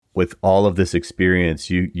with all of this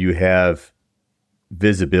experience, you have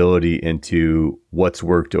visibility into what's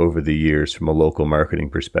worked over the years from a local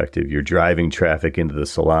marketing perspective. You're driving traffic into the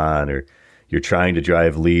salon, or you're trying to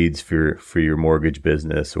drive leads for your mortgage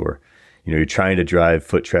business, or you're trying to drive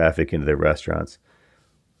foot traffic into the restaurants.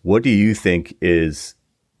 What do you think is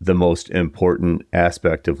the most important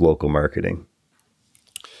aspect of local marketing?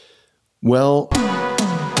 Well,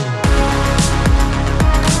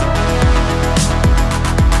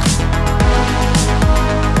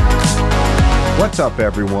 what's up,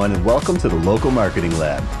 everyone, and welcome to the Local Marketing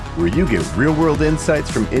Lab, where you get real-world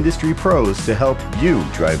insights from industry pros to help you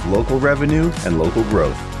drive local revenue and local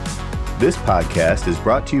growth. This podcast is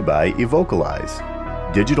brought to you by Evocalize,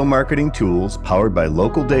 digital marketing tools powered by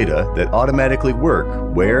local data that automatically work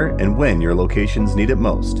where and when your locations need it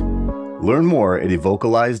most. Learn more at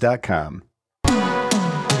evocalize.com.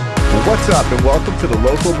 Well, what's up, and welcome to the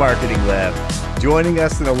Local Marketing Lab. Joining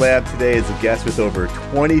us in the lab today is a guest with over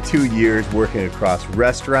 22 years working across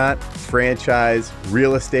restaurant, franchise,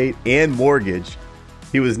 real estate, and mortgage.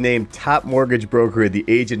 He was named top mortgage broker at the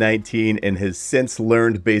age of 19 and has since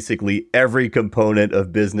learned basically every component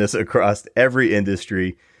of business across every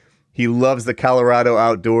industry. He loves the Colorado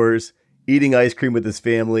outdoors, eating ice cream with his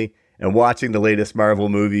family, and watching the latest Marvel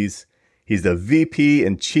movies. He's the VP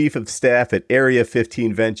and Chief of Staff at Area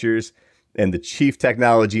 15 Ventures and the Chief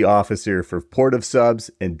Technology Officer for Port of Subs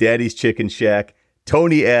and Daddy's Chicken Shack,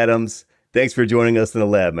 Tony Adams. Thanks for joining us in the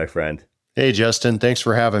lab, my friend. Hey, Justin, thanks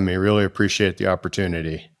for having me. Really appreciate the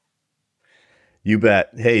opportunity. You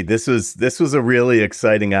bet. Hey, this was a really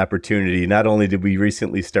exciting opportunity. Not only did we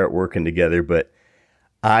recently start working together, but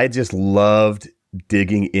I just loved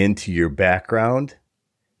digging into your background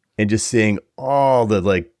and just seeing all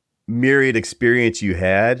the myriad experience you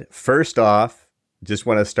had. First off, just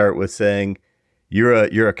want to start with saying you're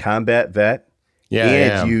a combat vet.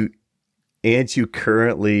 Yeah, and you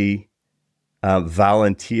currently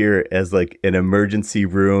volunteer as an emergency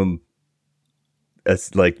room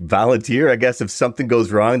volunteer. I guess if something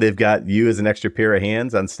goes wrong, they've got you as an extra pair of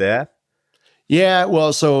hands on staff. Yeah,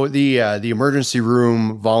 well, so the emergency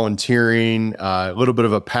room volunteering, a little bit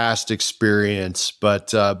of a past experience,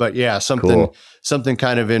 but yeah, something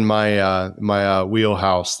kind of in my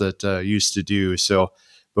wheelhouse that used to do. So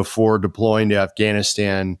before deploying to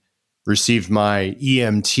Afghanistan, received my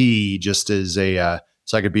EMT just as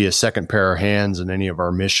so I could be a second pair of hands in any of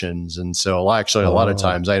our missions. And so actually a lot of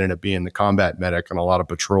times I ended up being the combat medic on a lot of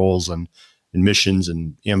patrols and missions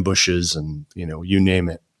and ambushes and you name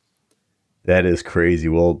it. That is crazy.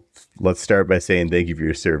 Well, let's start by saying thank you for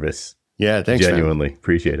your service. Yeah, thanks. Genuinely man.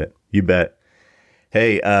 Appreciate it. You bet.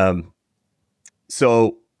 Hey,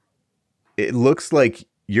 so it looks like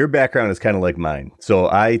your background is kind of like mine. So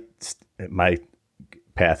my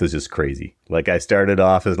path is just crazy. I started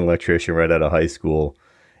off as an electrician right out of high school,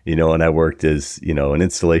 and I worked as, an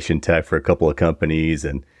installation tech for a couple of companies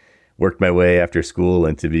and worked my way after school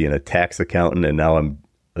into being a tax accountant. And now I'm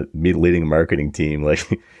leading a marketing team.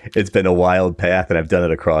 It's been a wild path, and I've done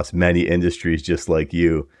it across many industries, just like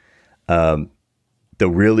you. The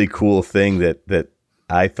really cool thing that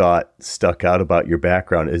I thought stuck out about your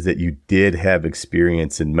background is that you did have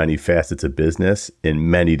experience in many facets of business in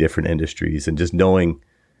many different industries. And just knowing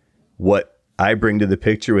what I bring to the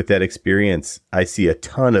picture with that experience, I see a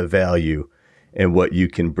ton of value in what you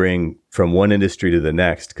can bring from one industry to the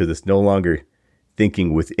next, because it's no longer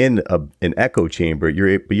thinking within an echo chamber.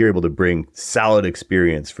 You're able to bring solid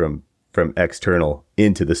experience from external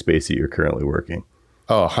into the space that you're currently working.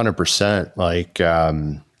 Oh, 100%.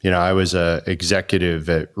 I was a executive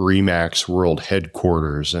at Remax World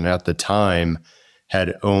Headquarters, and at the time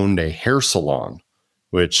had owned a hair salon,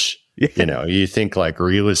 which, you think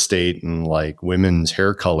real estate and women's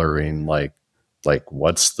hair coloring,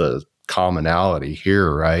 what's the commonality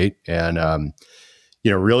here, right? And,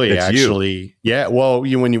 really it's actually, you. Yeah, well,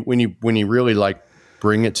 when you really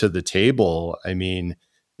bring it to the table, I mean,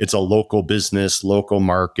 it's a local business, local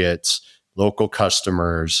markets, local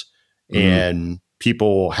customers, and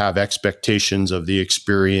people have expectations of the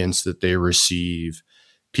experience that they receive.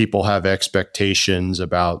 People have expectations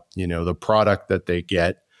about, the product that they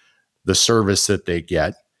get, the service that they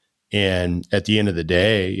get. And at the end of the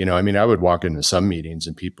day, I would walk into some meetings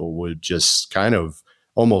and people would just kind of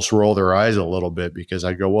almost roll their eyes a little bit, because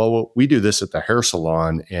I go, well, we do this at the hair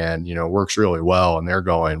salon and, it works really well. And they're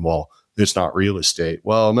going, well, it's not real estate.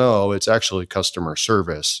 Well, no, it's actually customer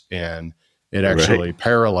service, and it actually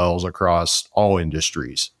parallels across all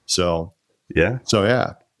industries. So, yeah.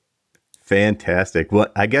 Fantastic. Well,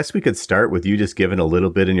 I guess we could start with you just giving a little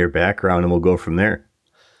bit in your background and we'll go from there.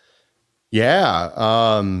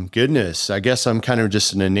 Yeah. Goodness. I guess I'm kind of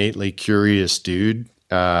just an innately curious dude.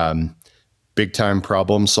 Big time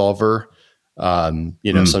problem solver.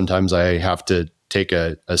 Sometimes I have to take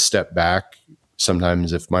a step back.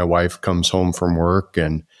 Sometimes if my wife comes home from work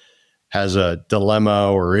and has a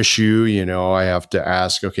dilemma or issue, I have to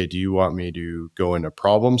ask, okay, do you want me to go into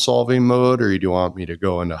problem solving mode or do you want me to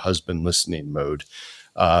go into husband listening mode?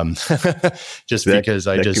 Just because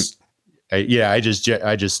I just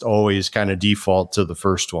always kind of default to the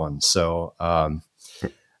first one. So,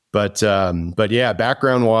 but yeah,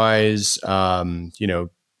 background wise,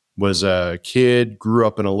 was a kid, grew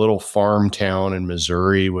up in a little farm town in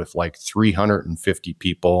Missouri with like 350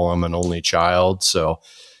 people. I'm an only child. So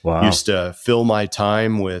used to fill my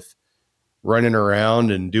time with running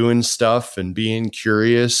around and doing stuff and being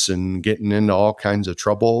curious and getting into all kinds of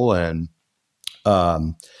trouble. And,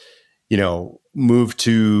 moved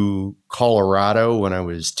to Colorado when I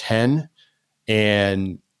was 10.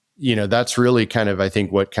 And, that's really kind of, I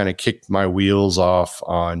think, what kind of kicked my wheels off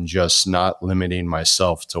on just not limiting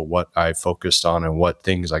myself to what I focused on and what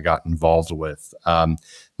things I got involved with.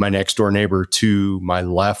 My next door neighbor to my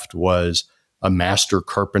left was a master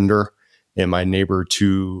carpenter, and my neighbor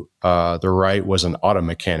to the right was an auto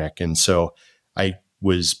mechanic. And so I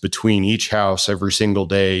was between each house every single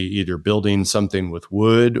day, either building something with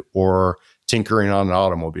wood or tinkering on an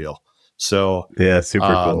automobile. So yeah,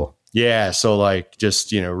 super cool. Yeah. So like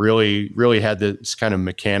just, really, really had this kind of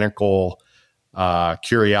mechanical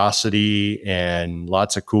curiosity and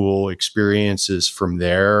lots of cool experiences from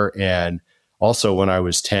there. And also when I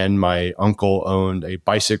was 10, my uncle owned a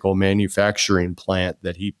bicycle manufacturing plant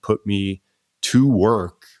that he put me to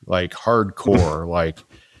work like hardcore, like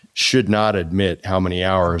should not admit how many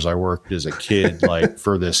hours I worked as a kid, like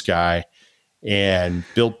for this guy, and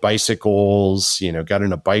built bicycles, got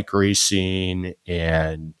into bike racing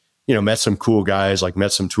and, met some cool guys, like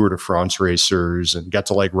met some Tour de France racers and got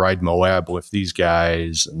to like ride Moab with these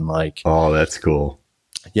guys and like, oh, that's cool.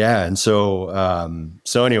 Yeah. And so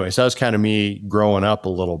anyways, that was kind of me growing up a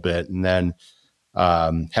little bit, and then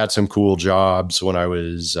had some cool jobs when I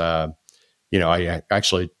was, I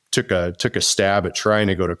actually took a stab at trying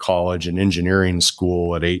to go to college and engineering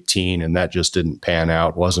school at 18, and that just didn't pan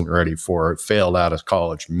out. Wasn't ready for it. Failed out of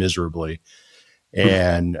college miserably,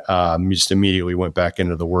 and just immediately went back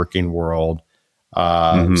into the working world.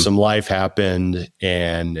 Some life happened,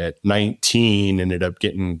 and at 19 ended up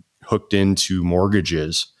getting hooked into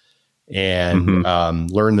mortgages and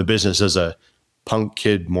learned the business as a punk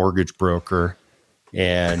kid mortgage broker,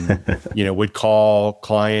 and would call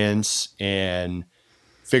clients and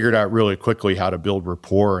figured out really quickly how to build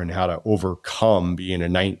rapport and how to overcome being a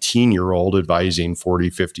 19-year-old advising 40,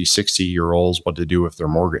 50, 60-year-olds what to do with their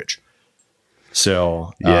mortgage.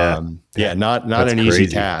 So, not an easy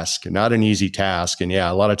task, not an easy task. And yeah,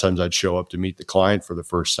 a lot of times I'd show up to meet the client for the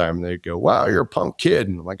first time and they'd go, wow, you're a punk kid.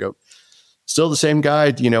 And I go, still the same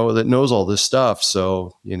guy, that knows all this stuff.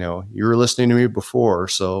 So, you were listening to me before,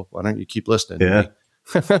 so why don't you keep listening to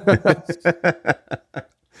me?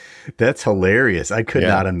 That's hilarious. I could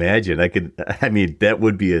not imagine. That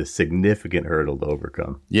would be a significant hurdle to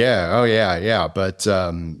overcome. Yeah. Oh yeah. Yeah. But,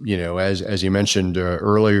 as you mentioned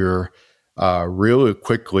earlier, really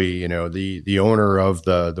quickly, the owner of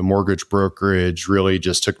the mortgage brokerage really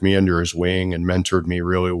just took me under his wing and mentored me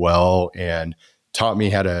really well and taught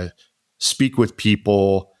me how to speak with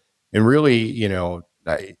people. And really,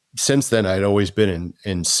 since then I'd always been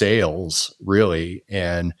in sales really,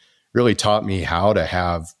 and really taught me how to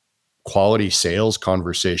have quality sales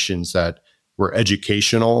conversations that were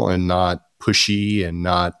educational and not pushy and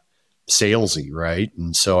not salesy, right?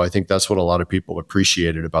 And so I think that's what a lot of people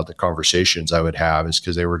appreciated about the conversations I would have, is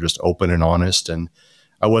because they were just open and honest, and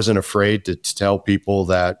I wasn't afraid to tell people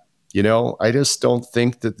that, I just don't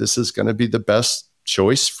think that this is going to be the best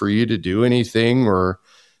choice for you to do anything, or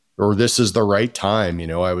this is the right time.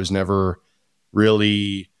 I was never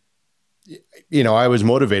really, I was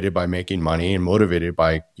motivated by making money and motivated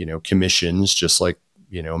by, commissions, just like,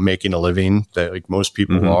 making a living that like most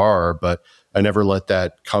people are, but I never let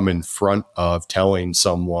that come in front of telling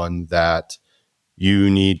someone that you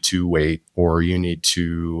need to wait or you need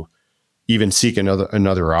to even seek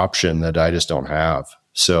another option that I just don't have.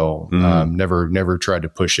 So never tried to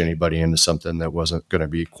push anybody into something that wasn't going to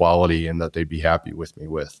be quality and that they'd be happy with me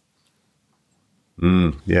with.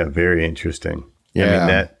 Yeah, very interesting. Yeah. I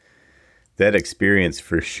mean, that experience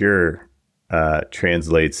for sure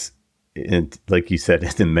translates, like you said,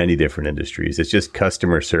 into many different industries. It's just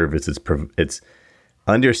customer service. It's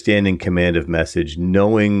understanding command of message,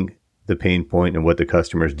 knowing the pain point and what the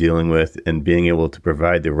customer is dealing with, and being able to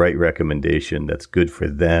provide the right recommendation that's good for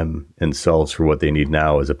them and solves for what they need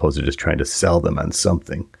now, as opposed to just trying to sell them on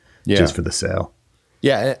something just for the sale.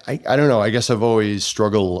 Yeah, I don't know. I guess I've always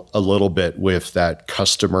struggled a little bit with that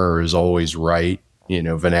customer is always right,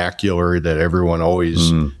 vernacular that everyone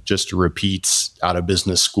always just repeats out of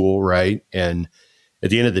business school, right? And at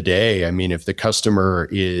the end of the day, I mean, if the customer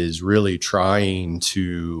is really trying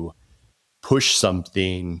to push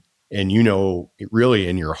something and really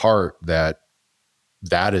in your heart that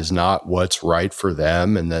is not what's right for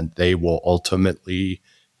them, and then they will ultimately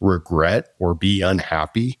regret or be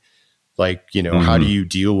unhappy, like, how do you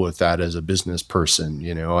deal with that as a business person?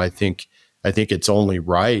 I think it's only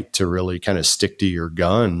right to really kind of stick to your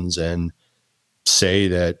guns and say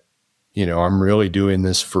that, I'm really doing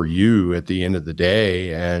this for you at the end of the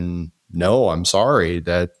day. And no, I'm sorry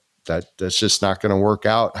that's just not going to work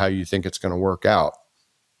out how you think it's going to work out,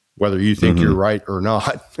 whether you think you're right or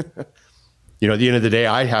not. At the end of the day,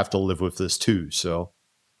 I have to live with this too. So.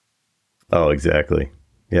 Oh, exactly.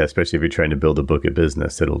 Yeah. Especially if you're trying to build a book of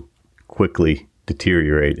business, it'll quickly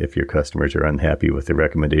deteriorate if your customers are unhappy with the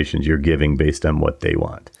recommendations you're giving based on what they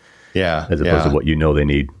want. Yeah. As opposed to what they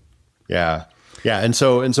need. Yeah. Yeah. And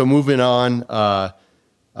so moving on,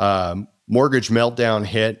 mortgage meltdown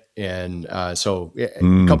hit. And so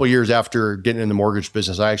a couple of years after getting in the mortgage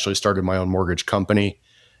business, I actually started my own mortgage company.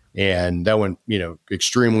 And that went,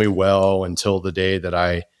 extremely well until the day that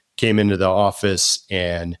I came into the office,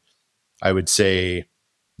 and I would say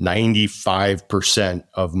 95%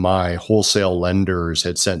 of my wholesale lenders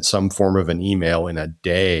had sent some form of an email in a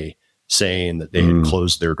day saying that they had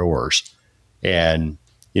closed their doors. And,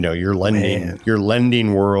 your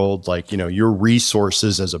lending world, like, your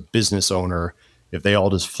resources as a business owner, if they all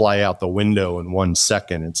just fly out the window in 1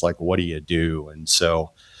 second, it's like, what do you do? And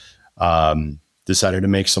so, decided to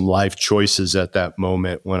make some life choices at that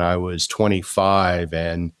moment when I was 25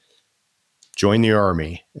 and joined the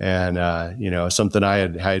Army. And, something I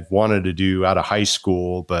had wanted to do out of high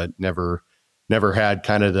school, but never had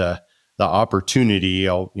kind of the opportunity,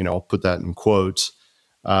 I'll put that in quotes,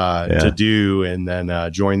 to do. And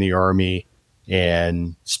then joined the Army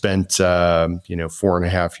and spent,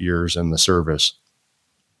 4.5 years in the service.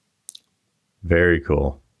 Very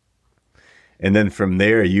cool. And then from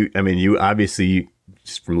there, you obviously,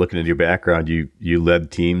 just from looking at your background, you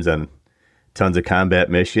led teams on tons of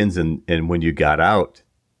combat missions. And when you got out,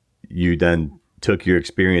 you then took your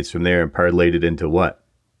experience from there and parlayed it into what?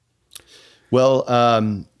 Well,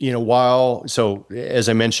 so as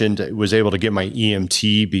I mentioned, I was able to get my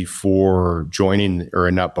EMT before joining,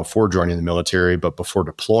 or not before joining the military, but before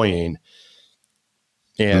deploying.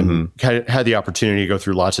 And had the opportunity to go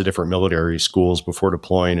through lots of different military schools before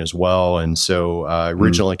deploying as well. And so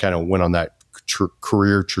originally kind of went on that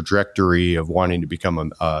career trajectory of wanting to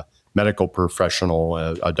become a medical professional,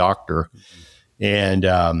 a doctor. And,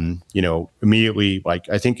 immediately, like,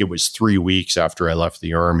 I think it was 3 weeks after I left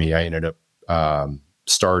the Army, I ended up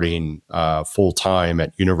starting full time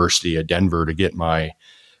at University of Denver to get my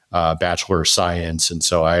Bachelor of Science. And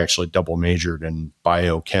so I actually double majored in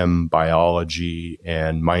biochem biology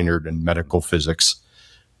and minored in medical physics,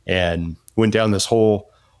 and went down this whole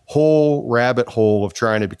rabbit hole of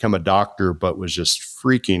trying to become a doctor, but was just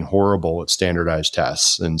freaking horrible at standardized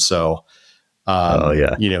tests. And so,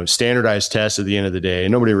 standardized tests at the end of the day,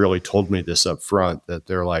 and nobody really told me this up front, that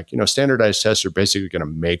they're like, standardized tests are basically going to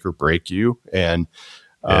make or break you. And,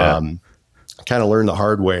 kind of learned the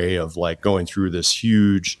hard way of like going through this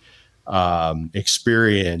huge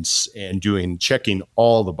experience and checking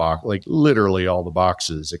all the literally all the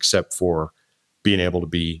boxes, except for being able to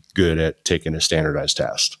be good at taking a standardized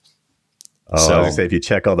test. Oh, so, I was gonna say, if you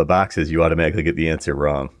check all the boxes, you automatically get the answer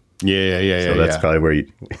wrong. Yeah. So that's probably where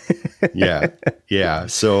you. Yeah.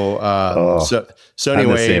 So anyway, I'm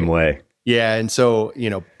the same way. Yeah, and so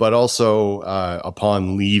but also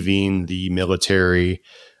upon leaving the military,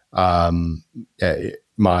 at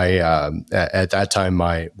that time,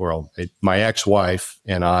 my ex-wife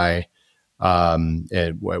and I,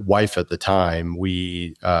 and wife at the time,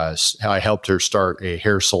 I helped her start a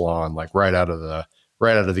hair salon, like right out of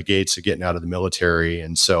the gates of getting out of the military.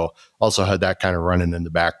 And so also had that kind of running in the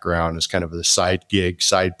background as kind of a side gig,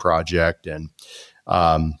 side project. And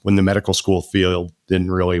when the medical school field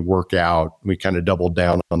didn't really work out, we kind of doubled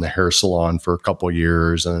down on the hair salon for a couple of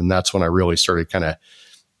years. And that's when I really started kind of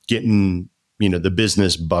getting, the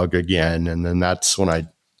business bug again. And then that's when I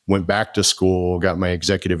went back to school, got my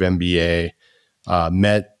executive MBA,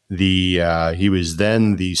 met he was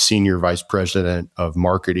then the senior vice president of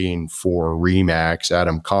marketing for RE/MAX,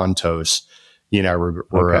 Adam Contos, He and I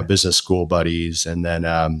were business school buddies. And then,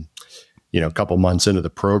 a couple months into the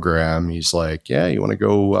program, he's like, yeah, you want to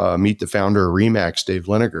go meet the founder of Remax, Dave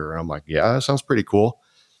Liniger? And I'm like, yeah, that sounds pretty cool.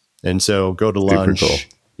 And so go to lunch. Cool.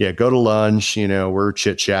 Yeah, go to lunch. We're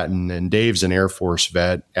chit-chatting, and Dave's an Air Force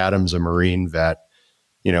vet. Adam's a Marine vet.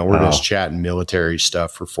 We're just chatting military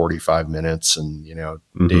stuff for 45 minutes. And,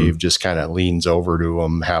 Dave just kind of leans over to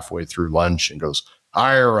him halfway through lunch and goes,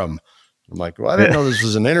 hire him. I'm like, well, I didn't know this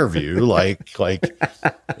was an interview.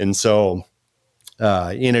 And so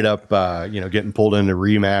ended up, getting pulled into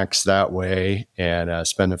Remax that way, and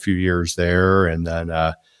spent a few years there, and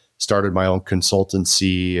then started my own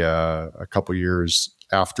consultancy a couple years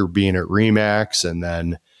after being at Remax. And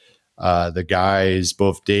then the guys,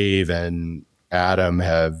 both Dave and Adam,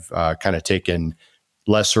 have kind of taken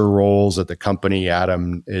lesser roles at the company.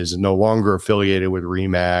 Adam is no longer affiliated with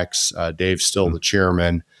Remax. Dave's still the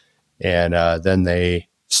chairman. And then they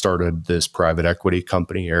started this private equity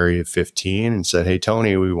company, Area 15, and said, hey,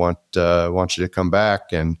 Tony, we want you to come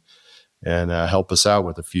back and help us out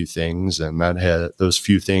with a few things. And those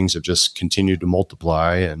few things have just continued to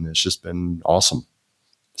multiply, and it's just been awesome.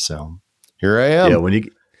 So here I am. Yeah,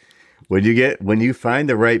 when you find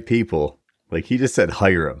the right people, like he just said,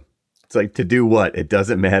 hire them. It's like, to do what? It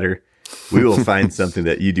doesn't matter. We will find something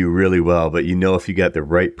that you do really well, but if you got the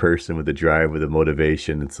right person with the drive, with the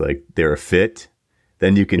motivation, it's like they're a fit,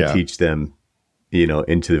 then you can teach them,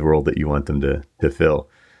 into the role that you want them to fill.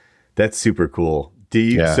 That's super cool. Do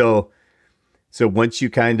you, so once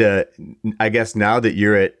you I guess now that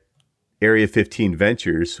you're at Area 15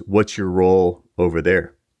 Ventures, what's your role over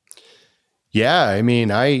there? Yeah. I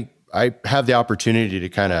mean, I have the opportunity to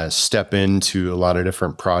kind of step into a lot of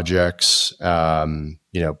different projects,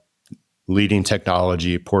 leading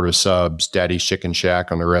technology, Porta Subs, Daddy's Chicken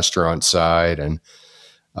Shack on the restaurant side, and,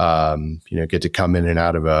 get to come in and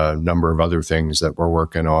out of a number of other things that we're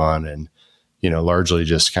working on, and, largely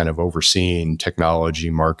just kind of overseeing technology,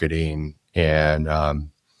 marketing, and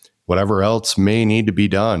whatever else may need to be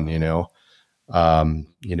done. It's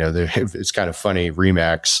kind of funny.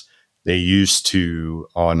 Remax, they used to,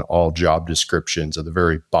 on all job descriptions at the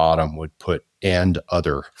very bottom, would put "and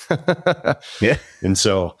other." Yeah. And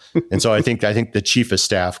so I think the chief of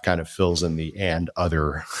staff kind of fills in the "and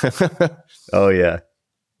other." Oh yeah.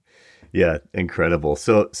 Yeah. Incredible.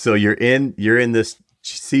 So you're in this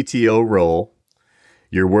CTO role.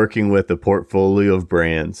 You're working with a portfolio of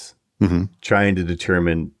brands, trying to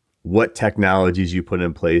determine what technologies you put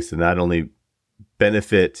in place to not only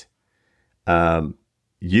benefit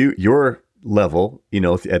your level,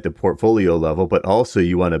 at the portfolio level, but also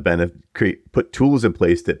you want to put tools in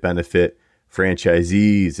place that benefit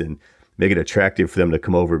franchisees and make it attractive for them to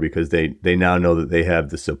come over, because they now know that they have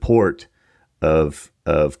the support of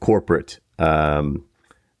corporate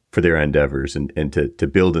for their endeavors and to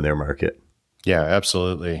build in their market. Yeah,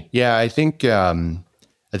 absolutely. Yeah, I think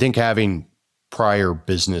having prior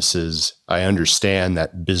businesses, I understand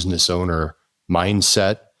that business owner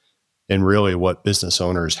mindset and really what business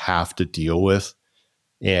owners have to deal with.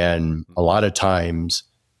 And a lot of times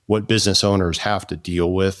what business owners have to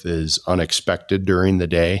deal with is unexpected during the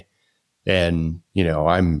day. And,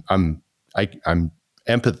 I'm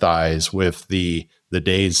empathize with the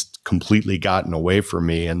days completely gotten away from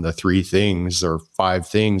me, and the 3 things or 5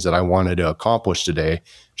 things that I wanted to accomplish today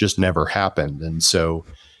just never happened. And so,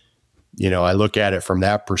 I look at it from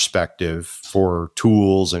that perspective for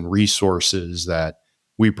tools and resources that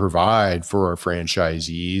we provide for our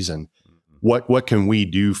franchisees, and what can we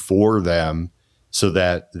do for them so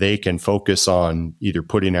that they can focus on either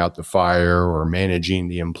putting out the fire or managing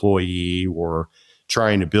the employee or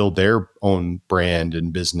trying to build their own brand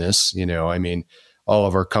and business. All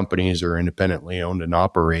of our companies are independently owned and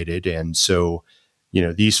operated. And so,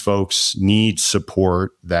 these folks need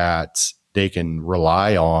support that they can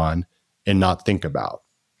rely on and not think about.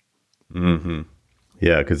 Mm-hmm.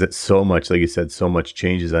 Yeah, because it's so much, like you said, so much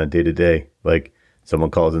changes on day to day. Like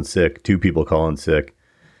someone calls in sick, 2 people call in sick.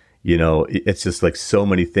 It's just like so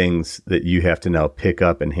many things that you have to now pick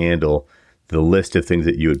up and handle. The list of things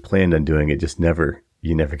that you had planned on doing,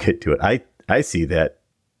 you never get to it. I see that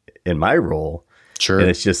in my role. Sure. And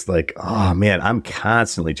it's just like, oh man, I'm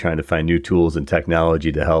constantly trying to find new tools and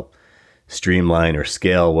technology to help streamline or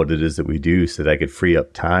scale what it is that we do, so that I could free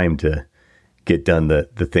up time to get done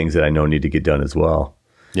the things that I know need to get done as well.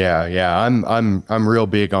 Yeah. I'm real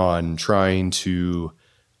big on trying to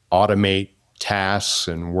automate tasks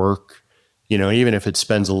and work, even if it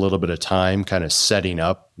spends a little bit of time kind of setting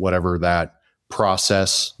up whatever that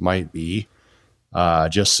process might be,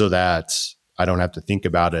 just so that I don't have to think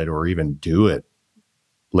about it or even do it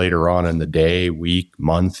later on in the day, week,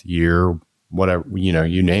 month, year, whatever,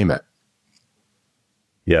 you name it.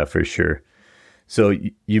 Yeah, for sure. So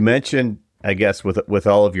you mentioned, I guess, with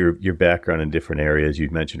all of your background in different areas, you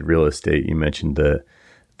mentioned real estate, you mentioned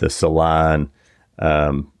the salon,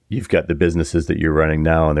 you've got the businesses that you're running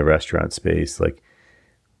now in the restaurant space. Like,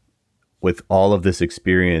 with all of this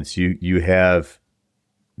experience, you have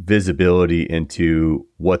visibility into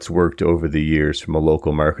what's worked over the years from a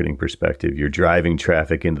local marketing perspective. You're driving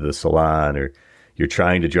traffic into the salon, or you're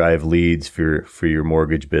trying to drive leads for your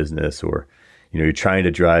mortgage business, or you're trying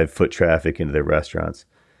to drive foot traffic into the restaurants.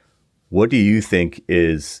 What do you think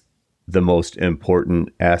is the most important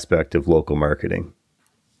aspect of local marketing?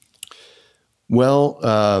 Well,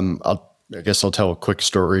 I guess I'll tell a quick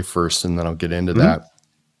story first, and then I'll get into that.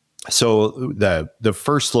 So the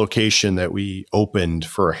first location that we opened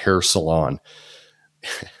for a hair salon,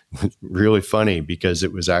 really funny because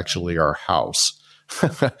it was actually our house.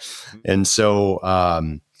 And so,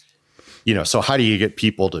 so how do you get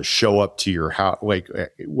people to show up to your house? Like,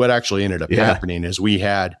 what actually ended up happening is we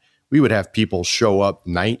would have people show up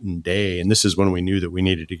night and day. And this is when we knew that we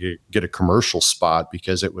needed to get a commercial spot,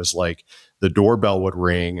 because it was like the doorbell would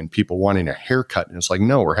ring and people wanting a haircut. And it's like,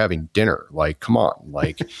 no, we're having dinner. Like, come on.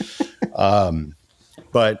 Like,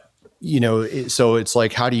 but so it's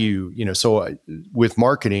like, how do you, so with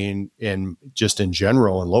marketing and just in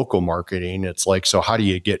general and local marketing, it's like, so how do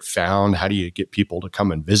you get found? How do you get people to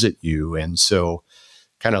come and visit you? And so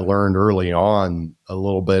kind of learned early on a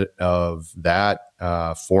little bit of that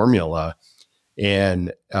formula.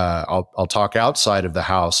 And I'll talk outside of the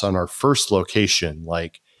house on our first location.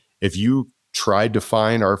 Like, if you tried to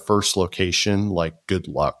find our first location, like, good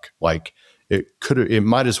luck. Like, it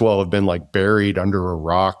might as well have been like buried under a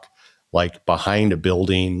rock, like behind a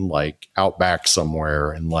building, like out back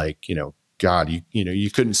somewhere. And like, God,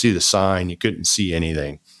 you couldn't see the sign, you couldn't see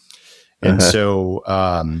anything. And so,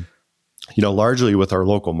 largely with our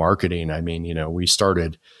local marketing, I mean, we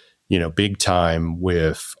started, big time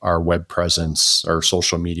with our web presence, our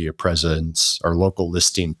social media presence, our local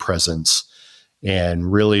listing presence,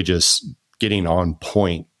 and really just getting on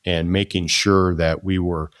point and making sure that we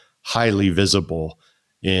were highly visible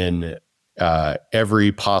in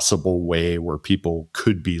every possible way where people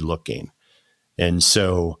could be looking. And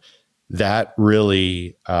so that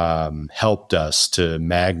really helped us to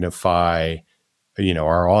magnify,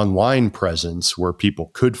 our online presence, where people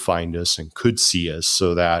could find us and could see us,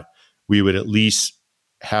 so that we would at least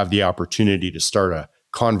have the opportunity to start a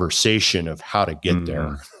conversation of how to get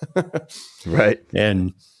there. Right.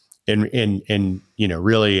 And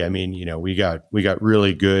really, I mean, we got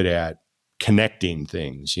really good at connecting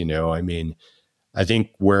things, I mean, I think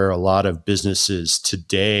where a lot of businesses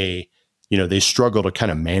today, they struggle to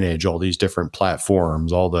kind of manage all these different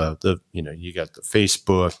platforms, all the you got the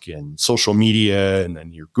Facebook and social media, and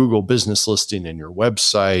then your Google business listing and your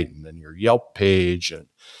website, and then your Yelp page. And,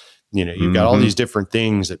 you've got all these different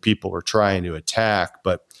things that people are trying to attack,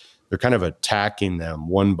 but they're kind of attacking them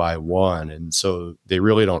one by one. And so they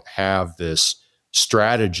really don't have this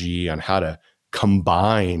strategy on how to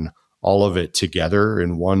combine all of it together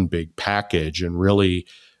in one big package, and really,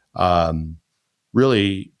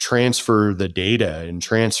 really transfer the data and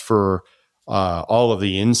transfer all of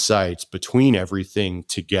the insights between everything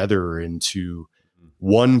together into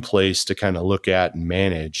one place to kind of look at and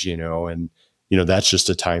manage, and, that's just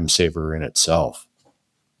a time saver in itself.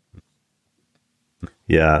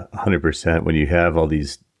 Yeah, 100%. When you have all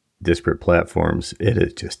these disparate platforms,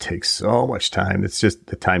 it just takes so much time. It's just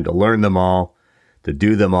the time to learn them all, to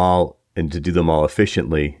do them all, and to do them all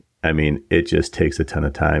efficiently. I mean, it just takes a ton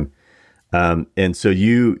of time. And so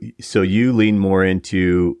you lean more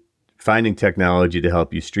into finding technology to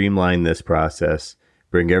help you streamline this process,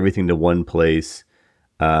 bring everything to one place.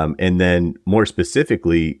 And then more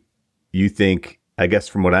specifically, you think, I guess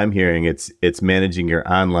from what I'm hearing, it's managing your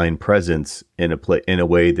online presence in a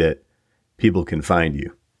way that people can find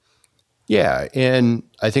you. Yeah. And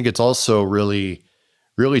I think it's also really,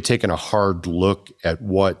 really taking a hard look at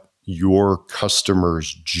what your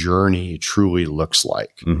customer's journey truly looks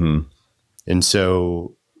like. Mm-hmm. And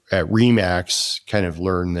so at RE/MAX, kind of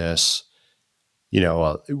learn this,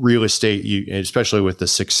 real estate, especially with the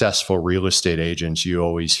successful real estate agents, you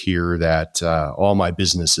always hear that all my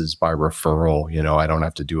business is by referral. I don't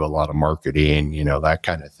have to do a lot of marketing, that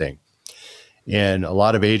kind of thing. And a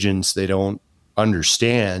lot of agents, they don't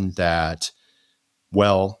understand that,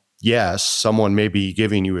 well, yes, someone may be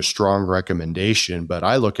giving you a strong recommendation, but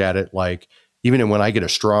I look at it like, even when I get a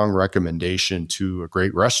strong recommendation to a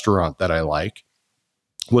great restaurant that I like,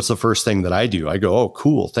 what's the first thing that I do? I go, oh,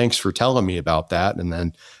 cool. Thanks for telling me about that. And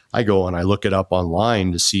then I go and I look it up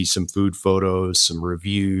online to see some food photos, some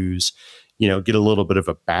reviews, get a little bit of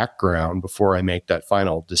a background before I make that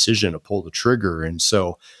final decision to pull the trigger. And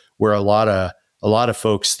so where a lot of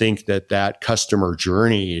folks think that customer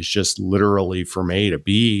journey is just literally from A to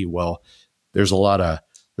B, well, there's a lot of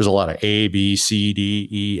A, B, C, D,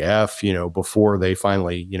 E, F, before they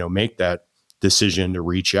finally, make that decision to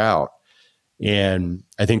reach out. And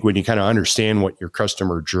I think when you kind of understand what your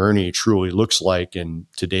customer journey truly looks like in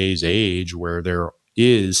today's age, where there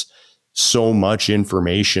is so much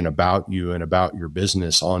information about you and about your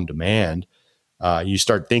business on demand, you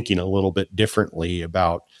start thinking a little bit differently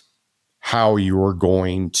about how you're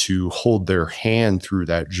going to hold their hand through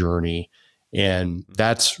that journey. And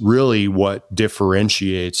that's really what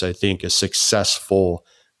differentiates, I think, a successful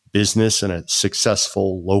business and a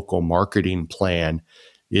successful local marketing plan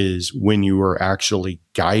is when you are actually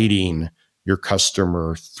guiding your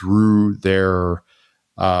customer through their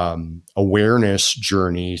awareness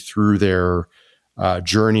journey, through their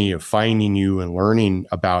journey of finding you and learning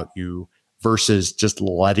about you, versus just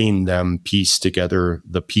letting them piece together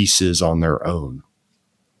the pieces on their own.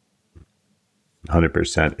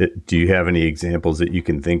 100%. Do you have any examples that you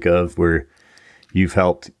can think of where you've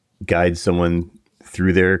helped guide someone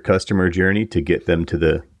through their customer journey to get them to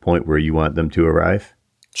the point where you want them to arrive?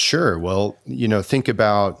 Sure. Well, think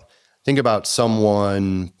about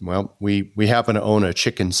someone. Well, we happen to own a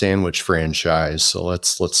chicken sandwich franchise, so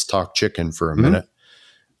let's talk chicken for a minute.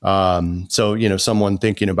 So someone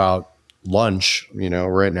thinking about lunch,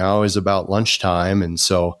 right now is about lunchtime, and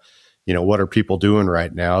so what are people doing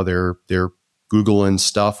right now? They're Googling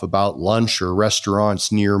stuff about lunch or restaurants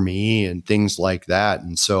near me and things like that.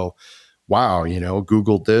 And so, wow,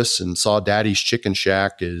 Googled this and saw Daddy's Chicken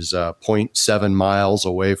Shack is 0.7 miles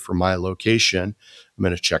away from my location. I'm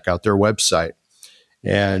going to check out their website.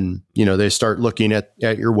 And, they start looking at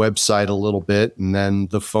your website a little bit, and then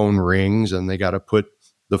the phone rings and they got to put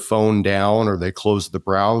the phone down, or they close the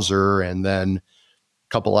browser. And then a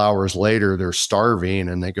couple hours later, they're starving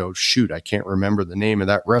and they go, shoot, I can't remember the name of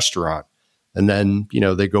that restaurant. And then,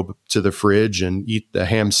 they go to the fridge and eat the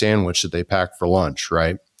ham sandwich that they packed for lunch.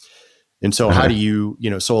 Right. And so how do you,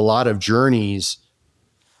 so a lot of journeys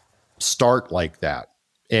start like that.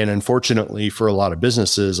 And unfortunately for a lot of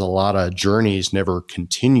businesses, a lot of journeys never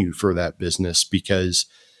continue for that business because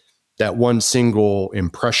that one single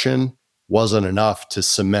impression wasn't enough to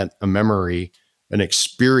cement a memory, an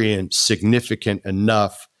experience significant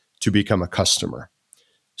enough to become a customer.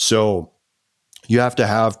 So you have to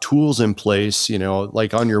have tools in place,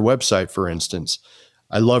 like on your website, for instance.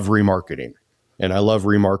 I love remarketing, and I love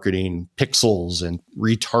remarketing pixels and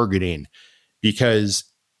retargeting, because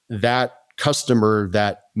that customer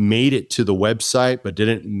that made it to the website but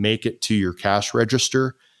didn't make it to your cash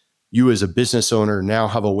register, you as a business owner now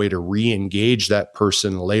have a way to re-engage that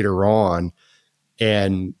person later on.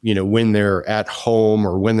 And, when they're at home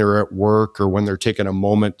or when they're at work or when they're taking a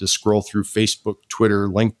moment to scroll through Facebook, Twitter,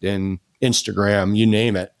 LinkedIn, Instagram, you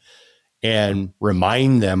name it, and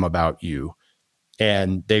remind them about you.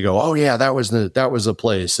 And they go, oh yeah, that was a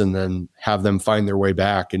place. And then have them find their way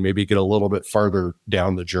back and maybe get a little bit farther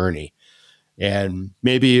down the journey. And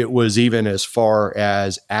maybe it was even as far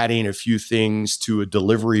as adding a few things to a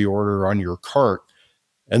delivery order on your cart,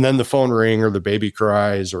 and then the phone ring or the baby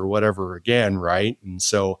cries or whatever again, right? And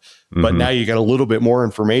so, but now you got a little bit more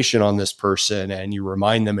information on this person, and you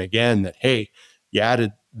remind them again that, hey, you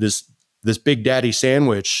added this Big Daddy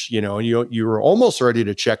sandwich, and you were almost ready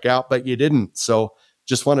to check out, but you didn't. So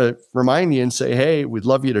just want to remind you and say, hey, we'd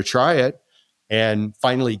love you to try it, and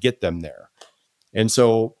finally get them there. And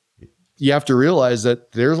so you have to realize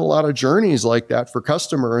that there's a lot of journeys like that for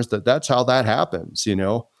customers, that's how that happens,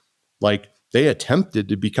 like they attempted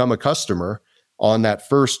to become a customer on that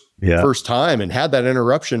first time, and had that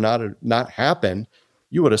interruption not happen,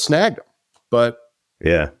 you would have snagged them. But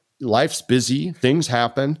life's busy, things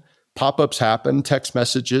happen, pop-ups happen, text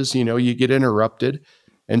messages, you get interrupted.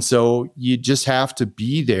 And so you just have to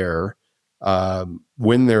be there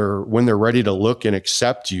when they're ready to look and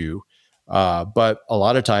accept you. But a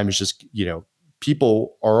lot of times just,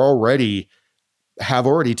 people have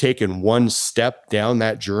already taken one step down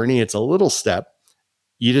that journey. It's a little step.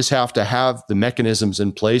 You just have to have the mechanisms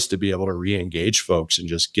in place to be able to re-engage folks and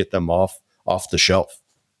just get them off the shelf.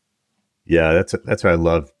 Yeah, that's why I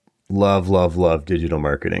love digital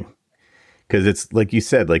marketing. Because it's like you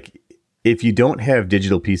said, like if you don't have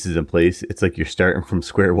digital pieces in place, it's like you're starting from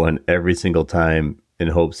square one every single time in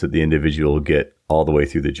hopes that the individual will get all the way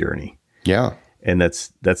through the journey. Yeah. And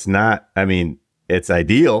that's not, I mean, it's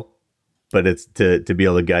ideal, but it's to be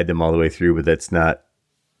able to guide them all the way through, but that's not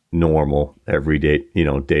normal every day,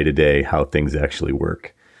 day to day, how things actually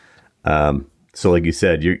work. So like you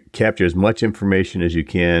said, you capture as much information as you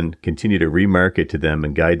can, continue to remarket to them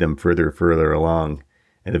and guide them further along.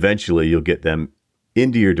 And eventually you'll get them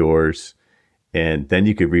into your doors, and then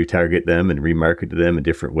you could retarget them and remarket to them in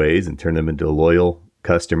different ways and turn them into a loyal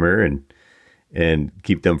customer and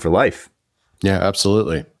keep them for life. Yeah,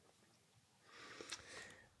 absolutely.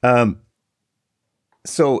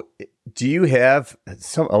 So do you have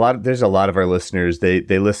there's a lot of our listeners, they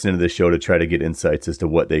listen to the show to try to get insights as to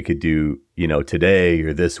what they could do, today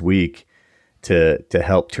or this week to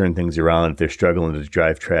help turn things around if they're struggling to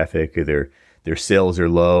drive traffic or their sales are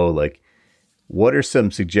low. Like, what are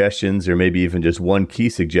some suggestions, or maybe even just one key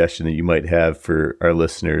suggestion that you might have for our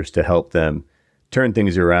listeners to help them turn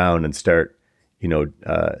things around and start,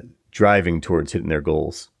 driving towards hitting their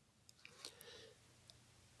goals?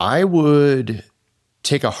 I would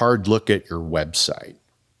take a hard look at your website.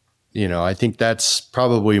 I think that's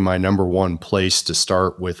probably my number one place to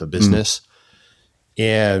start with a business,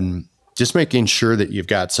 and just making sure that you've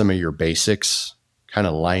got some of your basics kind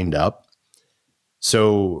of lined up.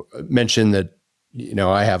 So mention that,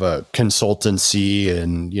 I have a consultancy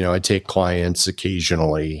and, I take clients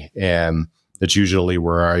occasionally, and that's usually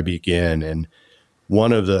where I begin. And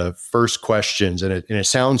one of the first questions, and it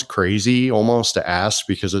sounds crazy almost to ask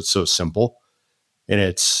because it's so simple, and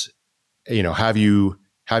it's, have you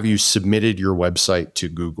submitted your website to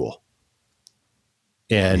Google?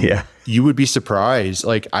 And you would be surprised.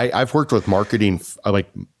 Like I've worked with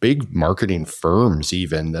big marketing firms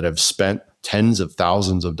even that have spent tens of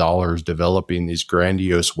thousands of dollars developing these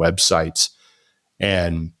grandiose websites.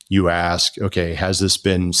 And you ask, okay, has this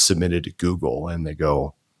been submitted to Google? And they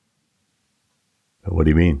go, what do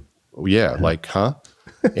you mean? Yeah. Like, huh?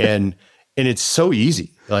 and it's so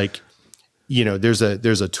easy. Like, there's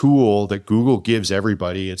a tool that Google gives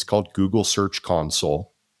everybody. It's called Google Search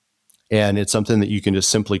Console. And it's something that you can just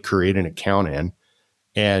simply create an account in.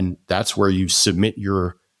 And that's where you submit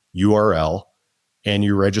your URL and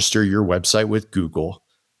you register your website with Google.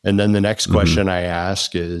 And then the next question I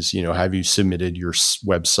ask is, have you submitted your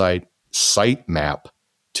website sitemap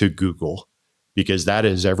to Google? Because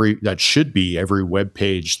that should be every web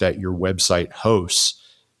page that your website hosts.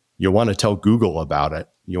 You want to tell Google about it.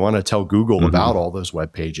 You want to tell Google about all those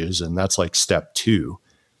web pages. And that's like step 2.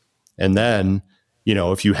 And then,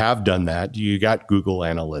 if you have done that, you got Google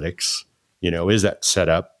Analytics, is that set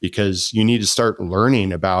up? Because you need to start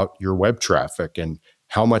learning about your web traffic and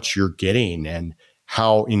how much you're getting and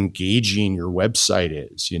how engaging your website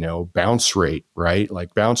is, bounce rate, right?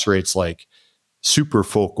 Like bounce rate's like super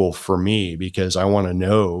focal for me because I want to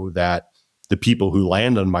know that the people who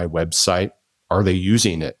land on my website, are they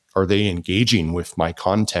using it? Are they engaging with my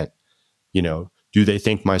content? Do they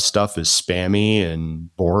think my stuff is spammy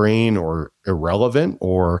and boring or irrelevant,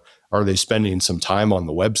 or are they spending some time on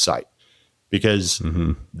the website? Because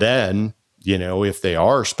then, if they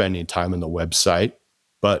are spending time on the website,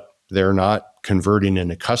 but they're not converting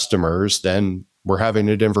into customers, then we're having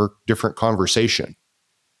a different conversation,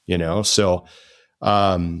 So,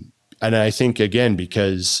 and I think again,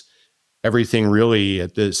 because everything really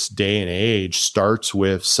at this day and age starts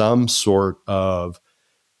with some sort of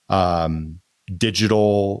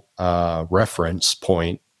digital reference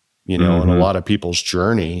point, in a lot of people's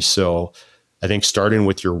journey. So I think starting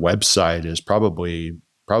with your website is probably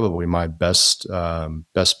my best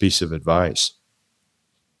piece of advice.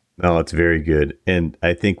 No, it's very good. And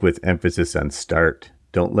I think with emphasis on start,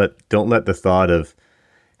 don't let the thought of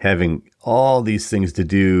having all these things to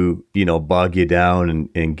do, bog you down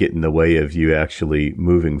and get in the way of you actually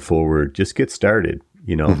moving forward. Just get started,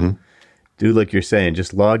 do like you're saying,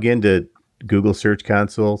 just log into Google Search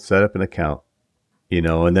Console, set up an account,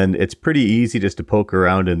 and then it's pretty easy just to poke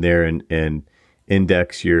around in there and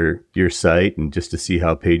index your site and just to see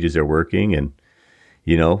how pages are working. And,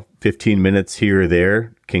 15 minutes here or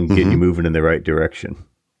there can get you moving in the right direction.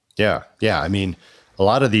 Yeah. Yeah. I mean, a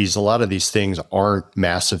lot of these things aren't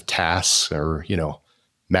massive tasks or,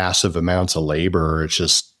 massive amounts of labor. It's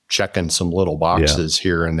just checking some little boxes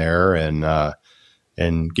here and there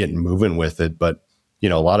and getting moving with it. But, a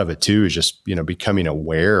lot of it too is just, becoming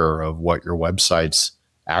aware of what your website's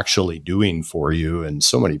actually doing for you. And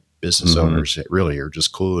so many business owners really are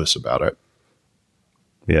just clueless about it.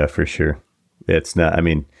 Yeah, for sure. It's not,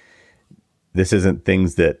 this isn't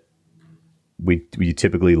things that we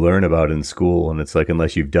typically learn about in school. And it's like,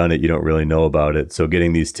 unless you've done it, you don't really know about it. So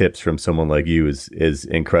getting these tips from someone like you is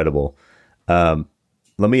incredible. Let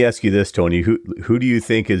me ask you this, Tony, who do you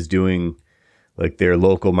think is doing like their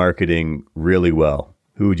local marketing really well?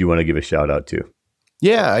 Who would you want to give a shout out to?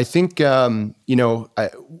 Yeah, I think,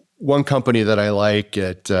 one company that I like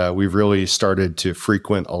that we've really started to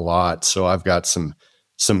frequent a lot. So I've got some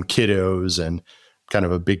kiddos and kind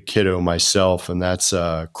of a big kiddo myself, and that's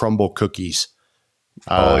Crumble Cookies.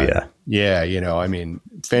 Yeah. I mean,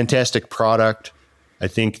 fantastic product. I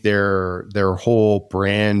think their whole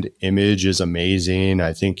brand image is amazing.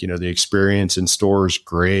 I think, the experience in store is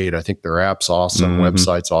great. I think their app's awesome.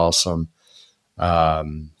 Website's awesome.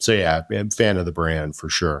 So yeah, I'm a fan of the brand for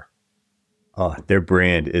sure. Oh, their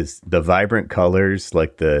brand is the vibrant colors,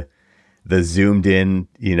 like the zoomed in,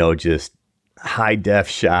 just high def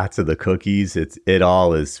shots of the cookies. It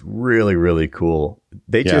all is really, really cool.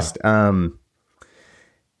 They just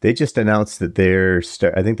announced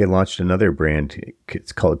that I think they launched another brand.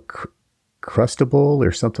 It's called Crustable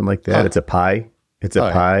or something like that. It's a pie. It's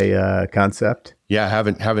a pie concept. Yeah, I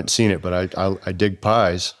haven't seen it, but I dig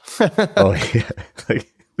pies. Oh yeah,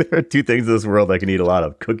 there are two things in this world I can eat a lot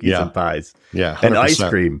of: cookies and pies. Yeah, 100%. And ice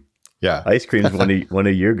cream. Yeah, ice cream is one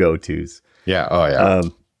of your go-tos. Yeah. Oh yeah.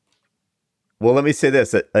 Well, let me say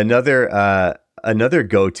this: another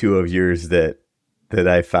go-to of yours that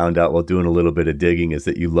I found out while doing a little bit of digging is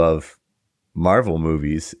that you love Marvel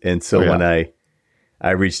movies. And so when I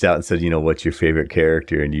reached out and said, what's your favorite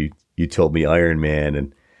character? And you told me Iron Man.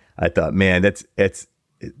 And I thought, man, it's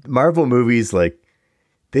Marvel movies. Like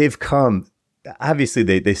they've come, obviously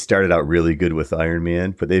they started out really good with Iron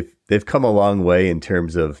Man, but they've come a long way in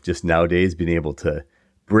terms of just nowadays being able to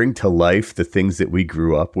bring to life the things that we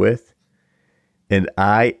grew up with. And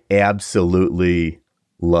I absolutely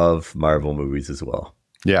love Marvel movies as well.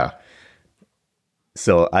 Yeah.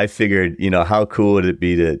 So I figured, how cool would it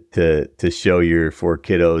be to show your 4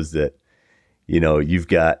 kiddos that,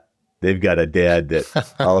 they've got a dad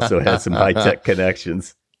that also has some high tech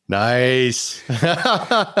connections. Nice.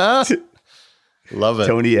 Love it.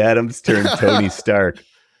 Tony Adams turned Tony Stark.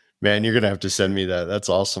 Man, you're going to have to send me that. That's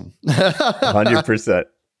awesome. 100%.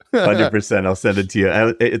 100%. I'll send it to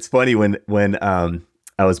you. It's funny when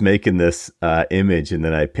I was making this image and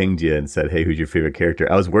then I pinged you and said, hey, who's your favorite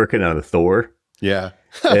character? I was working on a Thor. Yeah.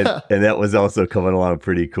 and that was also coming along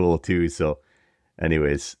pretty cool too. So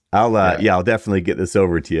anyways, I'll definitely get this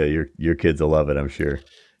over to you. Your kids will love it, I'm sure.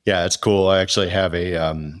 Yeah, it's cool. I actually have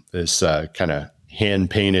a this kind of hand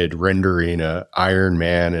painted rendering of Iron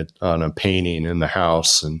Man on a painting in the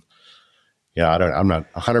house. And yeah, I'm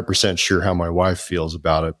not 100% sure how my wife feels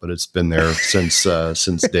about it, but it's been there since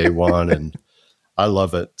day one, and I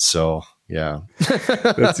love it. So yeah,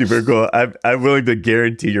 that's super cool. I'm willing to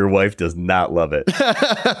guarantee your wife does not love it.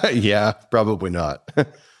 Yeah, probably not.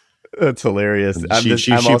 That's hilarious.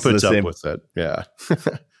 She puts up with it. Yeah,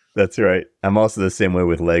 that's right. I'm also the same way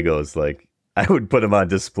with Legos. Like I would put them on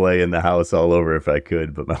display in the house all over if I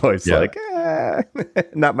could, but my wife's like,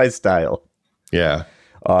 not my style. Yeah,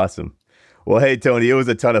 awesome. Well, hey, Tony, it was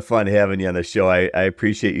a ton of fun having you on the show. I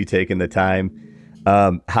appreciate you taking the time.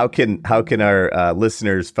 How can our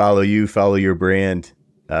listeners follow you, follow your brand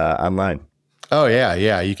online? Oh,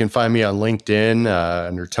 yeah. You can find me on LinkedIn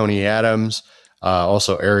under Tony Adams,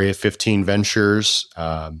 also Area 15 Ventures.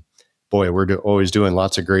 We're always doing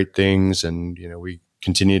lots of great things. And, we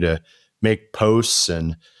continue to make posts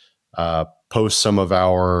and post some of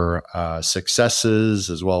our successes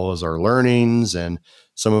as well as our learnings and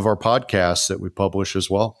some of our podcasts that we publish as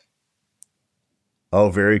well.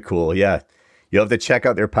 Oh, very cool. Yeah. You'll have to check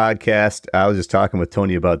out their podcast. I was just talking with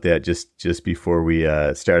Tony about that just before we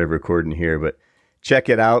started recording here, but check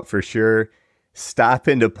it out for sure. Stop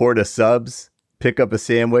into Porta Subs, pick up a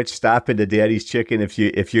sandwich, stop into Daddy's Chicken.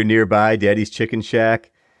 If you're nearby, Daddy's Chicken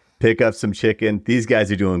Shack, pick up some chicken. These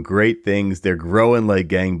guys are doing great things. They're growing like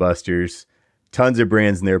gangbusters. Tons of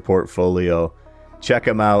brands in their portfolio. Check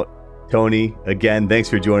them out. Tony, again, thanks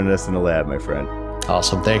for joining us in the lab, my friend.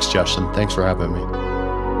 Awesome. Thanks, Justin. Thanks for having me.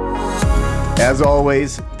 As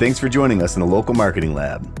always, thanks for joining us in the Local Marketing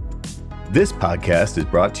Lab. This podcast is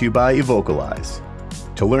brought to you by Evocalize.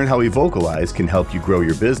 To learn how Evocalize can help you grow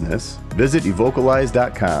your business, visit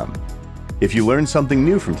evocalize.com. If you learned something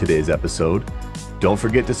new from today's episode, don't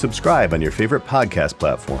forget to subscribe on your favorite podcast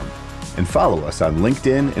platform and follow us on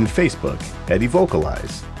LinkedIn and Facebook at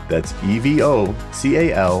Evocalize. That's EVOCALIZE.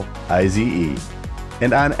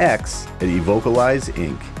 And on X at Evocalize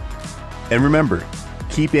Inc. And remember,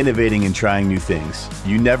 keep innovating and trying new things.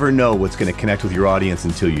 You never know what's going to connect with your audience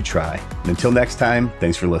until you try. And until next time,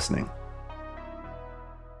 thanks for listening.